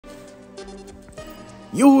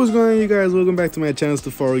Yo, what's going on, you guys? Welcome back to my channel,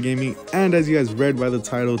 Terraria Gaming. And as you guys read by the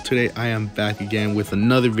title, today I am back again with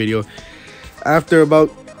another video after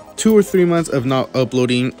about 2 or 3 months of not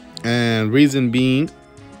uploading, and reason being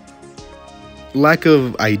lack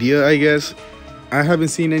of idea, I guess. I haven't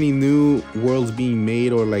seen any new worlds being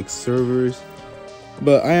made or like servers,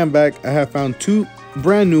 but I am back. I have found 2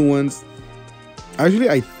 brand new ones. Actually,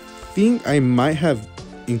 I think I might have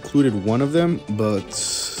included one of them,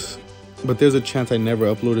 but there's a chance I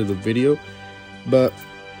never uploaded the video. But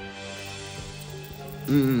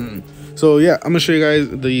so yeah, I'm gonna show you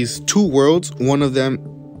guys these 2 worlds. One of them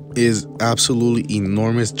is absolutely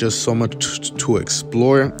enormous, just so much to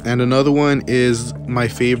explore, and another one is my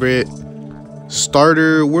favorite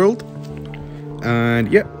starter world.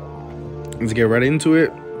 And yeah, let's get right into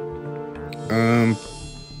it.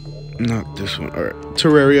 Not this one. All right,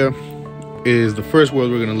 Terraria is the first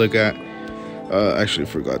world we're gonna look at. Actually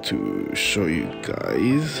forgot to show you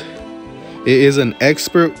guys. It is an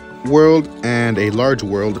expert world and a large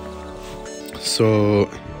world. So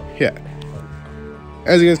yeah,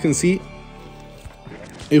 as you guys can see,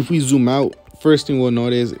 if we zoom out, first thing we'll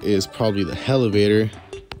notice is probably the elevator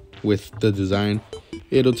with the design.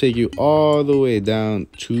 It'll take you all the way down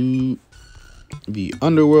to the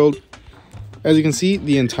underworld. As you can see,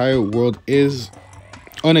 the entire world is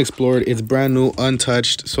unexplored. It's brand new,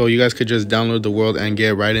 untouched, so you guys could just download the world and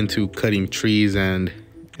get right into cutting trees and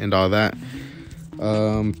all that.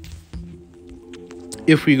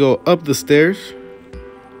 If we go up the stairs,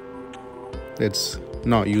 let's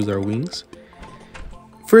not use our wings.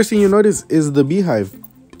 First thing you notice is the beehive.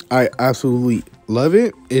 I absolutely love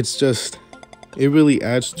it. It's just, it really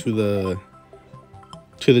adds to the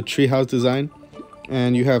treehouse design.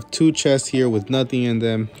 And you have 2 chests here with nothing in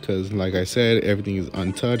them because, like I said, everything is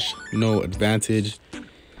untouched, no advantage.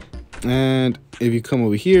 And if you come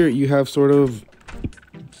over here, you have sort of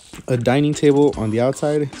a dining table on the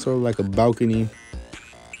outside, sort of like a balcony.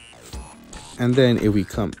 And then if we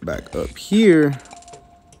come back up here,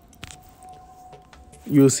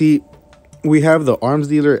 you'll see we have the arms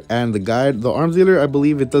dealer and the guide. The arms dealer, I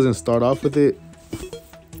believe it doesn't start off with it.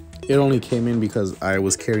 It only came in because I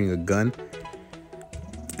was carrying a gun.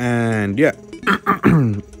 And yeah,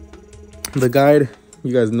 the guide,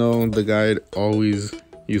 you guys know the guide, always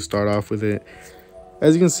you start off with it.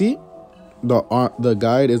 As you can see, the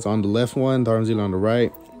guide is on the left one, the arms dealer on the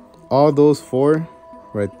right. All those 4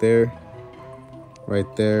 right there, right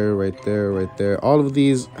there, right there, right there. All of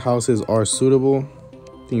these houses are suitable.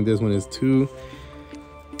 I think this one is 2.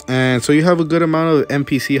 And so you have a good amount of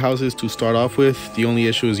NPC houses to start off with. The only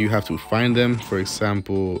issue is you have to find them. For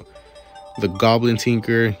example, the goblin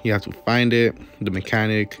tinker, you have to find it, the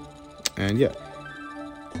mechanic. And yeah,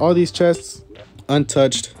 all these chests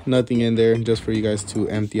untouched, nothing in there, just for you guys to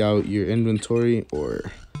empty out your inventory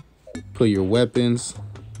or put your weapons.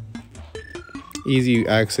 Easy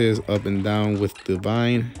access up and down with the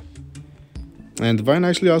vine, and the vine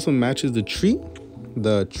actually also matches the tree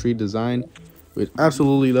design, which I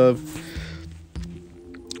absolutely love.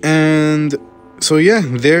 And so yeah,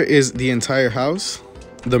 there is the entire house.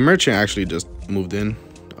 The merchant actually just moved in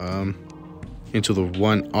into the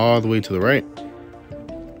one all the way to the right.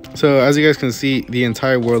 So as you guys can see, the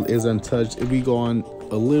entire world is untouched. If we go on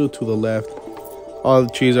a little to the left, all the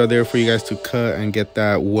trees are there for you guys to cut and get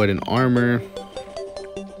that wooden armor.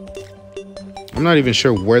 I'm not even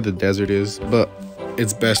sure where the desert is, but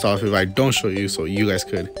it's best off if I don't show you so you guys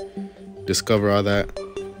could discover all that.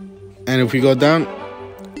 And if we go down,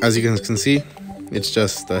 as you guys can see, it's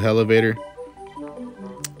just the elevator.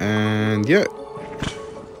 And yeah,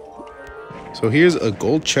 so here's a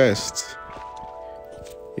gold chest.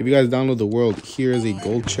 If you guys download the world, here is a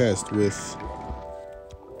gold chest with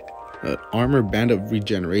an armor band of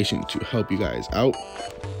regeneration to help you guys out,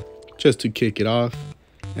 just to kick it off.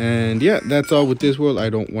 And yeah, that's all with this world. I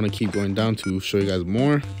don't want to keep going down to show you guys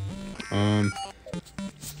more.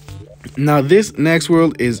 Now this next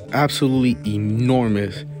world is absolutely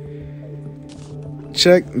enormous.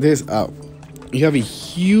 Check this out. You have a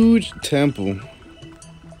huge temple.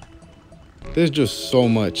 There's just so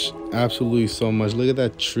much, absolutely so much. Look at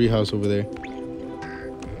that treehouse over there.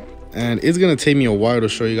 And it's gonna take me a while to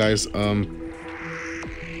show you guys. I'll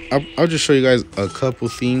just show you guys a couple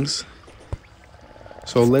things.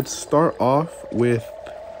 So let's start off with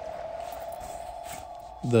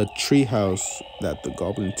the treehouse that the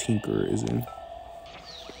goblin tinker is in.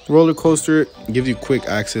 Roller coaster gives you quick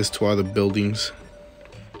access to all the buildings.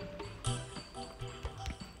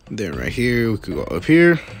 Then right here, we could go up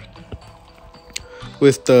here.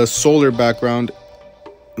 With the solar background,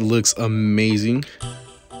 it looks amazing.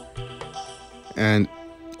 And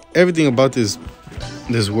everything about this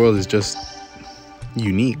world is just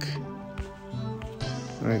unique.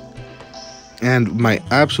 All right. And my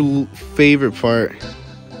absolute favorite part,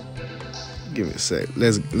 give me a sec.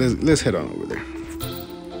 Let's head on over there.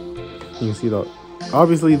 You can see that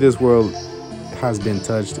obviously this world has been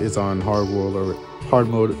touched. It's on hard world or hard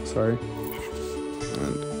mode, sorry.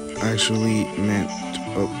 And actually meant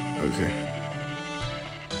okay.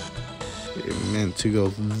 It meant to go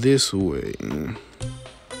this way.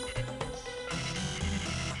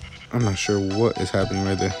 I'm not sure what is happening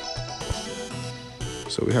right there.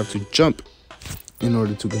 So we have to jump in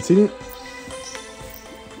order to continue.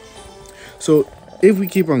 So if we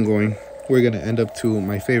keep on going, we're gonna end up to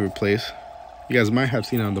my favorite place. You guys might have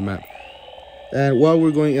seen it on the map. And while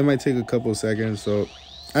we're going, it might take a couple of seconds. So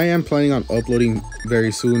I am planning on uploading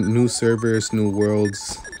very soon new servers, new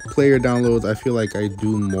worlds, player downloads. I feel like I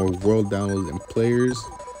do more world downloads than players,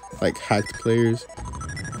 like hacked players,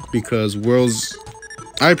 because worlds,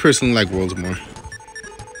 I personally like worlds more.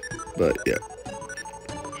 But yeah.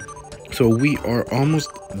 So we are almost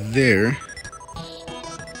there.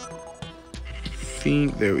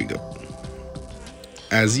 There we go.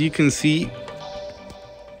 As you can see,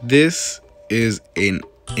 this is an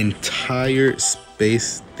entire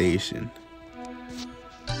space station.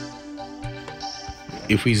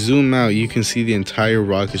 If we zoom out, you can see the entire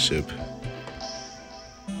rocket ship.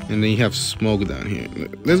 And then you have smoke down here.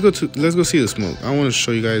 Let's go see the smoke. I want to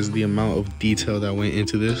show you guys the amount of detail that went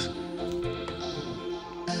into this.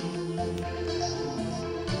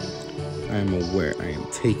 I am aware I am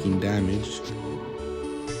taking damage.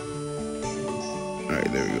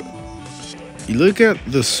 Alright, there we go. You look at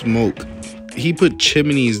the smoke. He put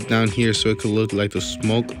chimneys down here so it could look like the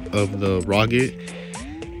smoke of the rocket.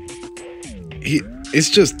 It's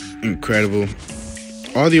just incredible.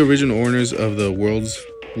 All the original owners of the worlds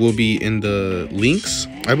will be in the links.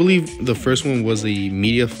 I believe the first one was the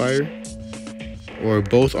Media Fire, or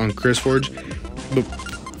both on ChrisForge.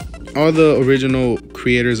 But all the original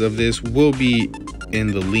creators of this will be in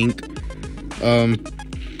the link.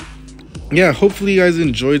 Yeah, hopefully you guys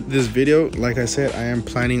enjoyed this video. Like I said, I am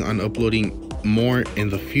planning on uploading more in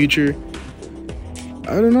the future.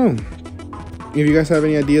 I don't know. If you guys have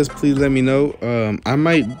any ideas, please let me know. I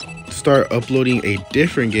might start uploading a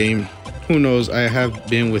different game. Who knows? I have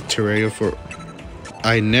been with Terraria for...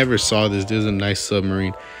 I never saw this. This is a nice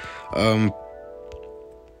submarine. I'm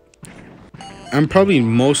probably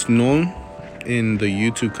most known in the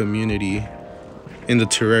YouTube community, in the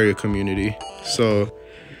Terraria community. So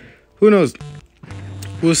who knows?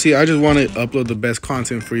 We'll see. I just want to upload the best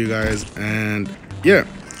content for you guys. And yeah,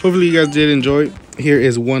 hopefully you guys did enjoy. Here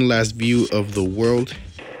is one last view of the world.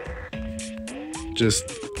 Just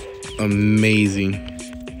amazing.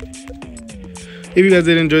 If you guys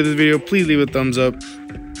did enjoy this video, please leave a thumbs up.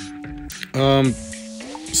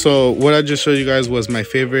 So what I just showed you guys was my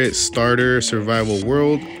favorite starter survival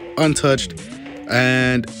world, untouched,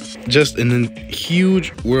 and just in a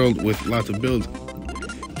huge world with lots of builds.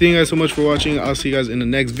 Thank you guys so much for watching. I'll see you guys in the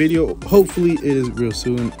next video. Hopefully it is real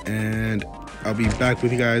soon, and I'll be back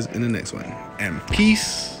with you guys in the next one. And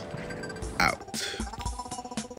peace.